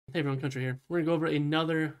Hey everyone, Country here. We're gonna go over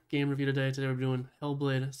another game review today. Today we're doing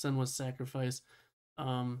Hellblade: Senua's Sacrifice.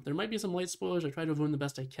 There might be some light spoilers. I try to avoid them the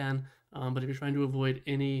best I can, but if you're trying to avoid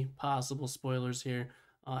any possible spoilers here,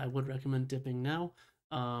 I would recommend dipping now.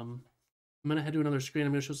 I'm gonna head to another screen.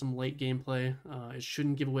 I'm gonna show some light gameplay. It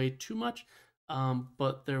shouldn't give away too much,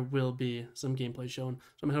 but there will be some gameplay shown.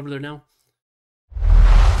 So I'm gonna head over there now.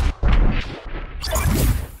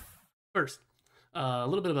 First, a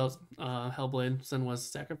little bit about Hellblade: Senua's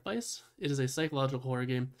Sacrifice. It is a psychological horror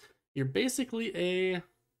game. You're basically a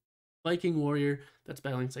Viking warrior that's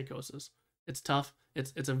battling psychosis. It's tough.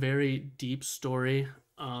 It's a very deep story.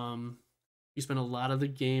 You spend a lot of the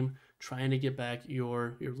game trying to get back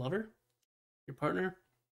your lover, your partner,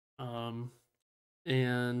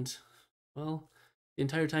 and well, the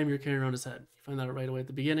entire time you're carrying around his head. You find that out right away at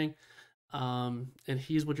the beginning. And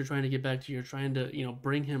he's what you're trying to get back to. You're trying to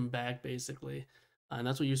bring him back basically. And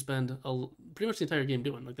that's what you spend pretty much the entire game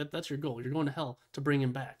doing. Like that's your goal. You're going to hell to bring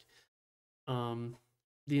him back.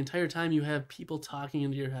 The entire time you have people talking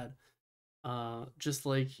into your head, just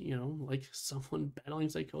like like someone battling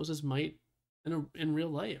psychosis might in real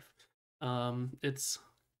life. It's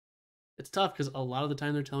tough because a lot of the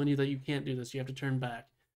time they're telling you that you can't do this. You have to turn back.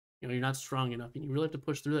 You're not strong enough, and you really have to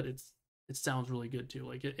push through that. It sounds really good too.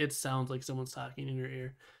 Like it sounds like someone's talking in your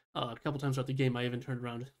ear. A couple times throughout the game, I even turned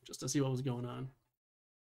around just to see what was going on.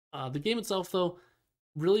 The game itself, though,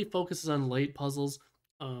 really focuses on light puzzles.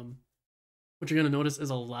 What you're going to notice is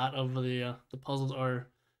a lot of the puzzles are,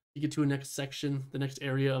 you get to a next section, the next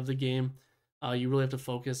area of the game, you really have to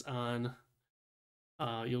focus on,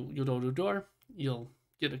 you'll go to a door, you'll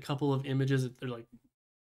get a couple of images,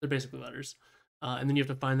 they're basically letters, and then you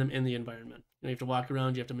have to find them in the environment. You have to walk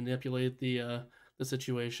around, you have to manipulate the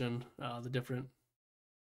situation, the different,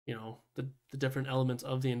 the different elements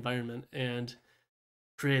of the environment, and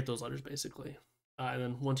create those letters basically. And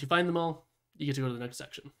then once you find them all, you get to go to the next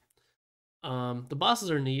section. The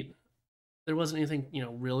bosses are neat. There wasn't anything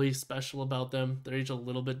really special about them. They're each a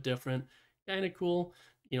little bit different, kind of cool.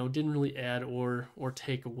 Didn't really add or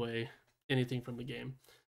take away anything from the game.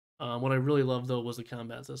 What I really loved though was the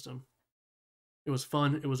combat system. It was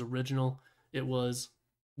fun. It was original. It was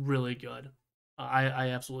really good. I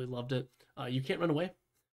absolutely loved it. You can't run away.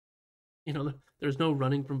 There's no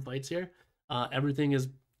running from fights here. Everything is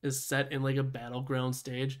set in like a battleground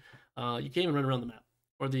stage. You can't even run around the map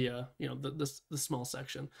or the small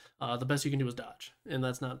section. The best you can do is dodge, and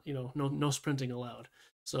that's not no sprinting allowed.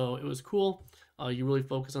 So it was cool. You really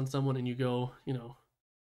focus on someone, and you go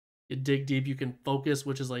you dig deep. You can focus,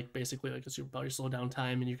 which is like basically like a superpower. You slow down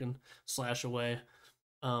time, and you can slash away.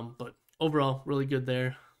 But overall, really good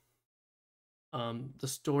there. The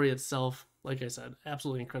story itself, like I said,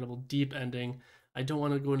 absolutely incredible, deep ending. I don't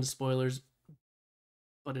want to go into spoilers,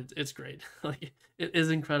 but it's great. Like it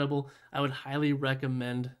is incredible. I would highly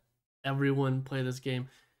recommend everyone play this game.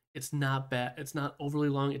 It's not bad. It's not overly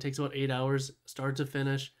long. It takes about 8 hours, start to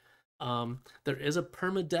finish. There is a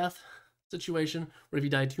permadeath situation where if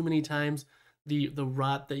you die too many times, the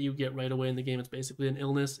rot that you get right away in the game, it's basically an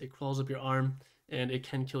illness. It crawls up your arm and it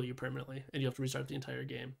can kill you permanently, and you have to restart the entire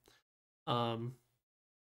game.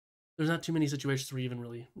 There's not too many situations where you even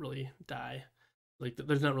really die. Like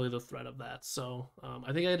there's not really the threat of that. So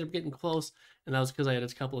I think I ended up getting close, and that was because I had a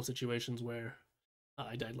couple of situations where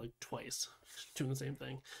I died like twice doing the same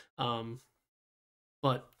thing.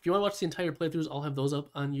 But if you want to watch the entire playthroughs, I'll have those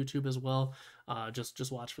up on YouTube as well.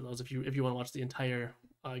 Just watch for those if you want to watch the entire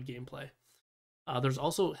gameplay. There's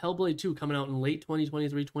also Hellblade 2 coming out in late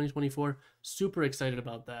 2023, 2024. Super excited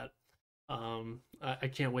about that. I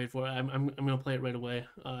can't wait for it. I'm gonna play it right away.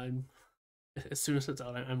 As soon as it's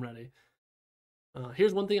out, I'm ready.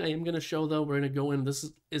 Here's one thing I am gonna show though. We're gonna go in.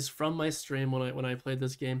 This is from my stream when I played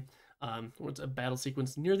this game. It's a battle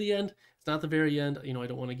sequence near the end. It's not the very end. I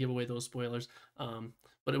don't want to give away those spoilers.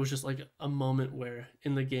 But it was just like a moment where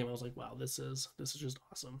in the game I was like, wow, this is just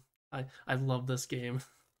awesome. I love this game.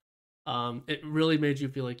 It really made you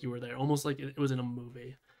feel like you were there, almost like it was in a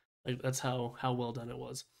movie. Like that's how well done it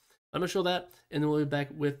was. I'm gonna show that, and then we'll be back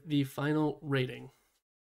with the final rating.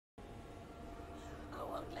 I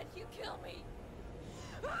won't let you kill me.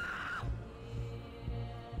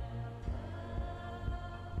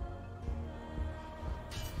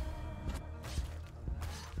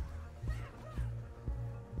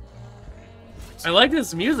 I like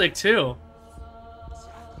this music too.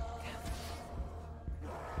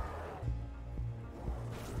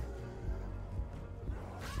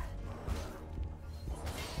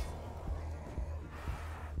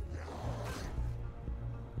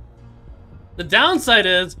 The downside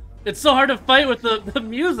is it's so hard to fight with the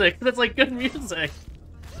music. That's like good music.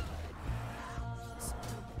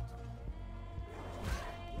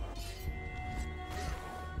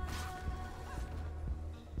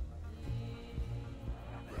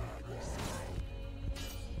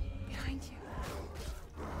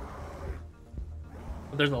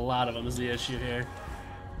 there's a lot of them is the issue here.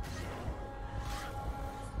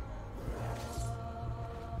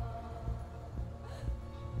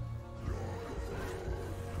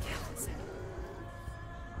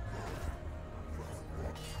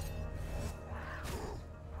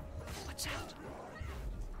 Watch out.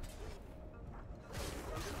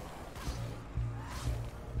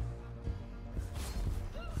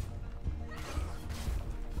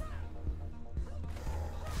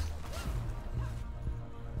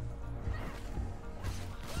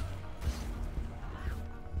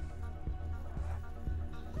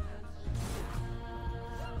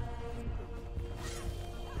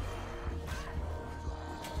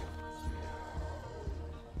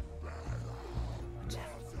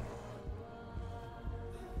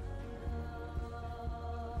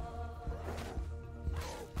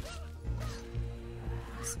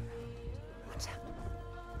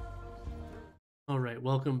 All right,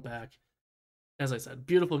 welcome back. As I said,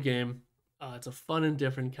 beautiful game. It's a fun and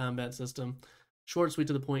different combat system. Short, sweet,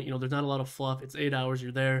 to the point. You know, there's not a lot of fluff. It's 8 hours.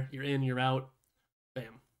 You're there. You're in. You're out.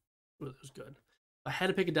 Bam. It was good. If I had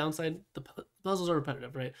to pick a downside, the puzzles are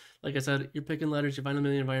repetitive, right? Like I said, you're picking letters. You find them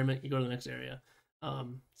in the environment. You go to the next area.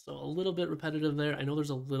 So a little bit repetitive there. I know there's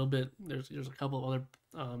a little bit. There's a couple of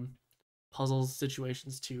other puzzles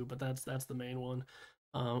situations too, but that's the main one.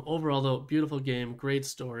 Overall, though, beautiful game, great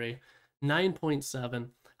story. 9.7,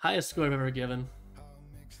 highest score I've ever given.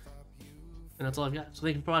 And that's all I've got. So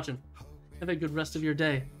thank you for watching. Have a good rest of your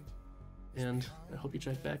day. And I hope you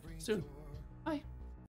check back soon.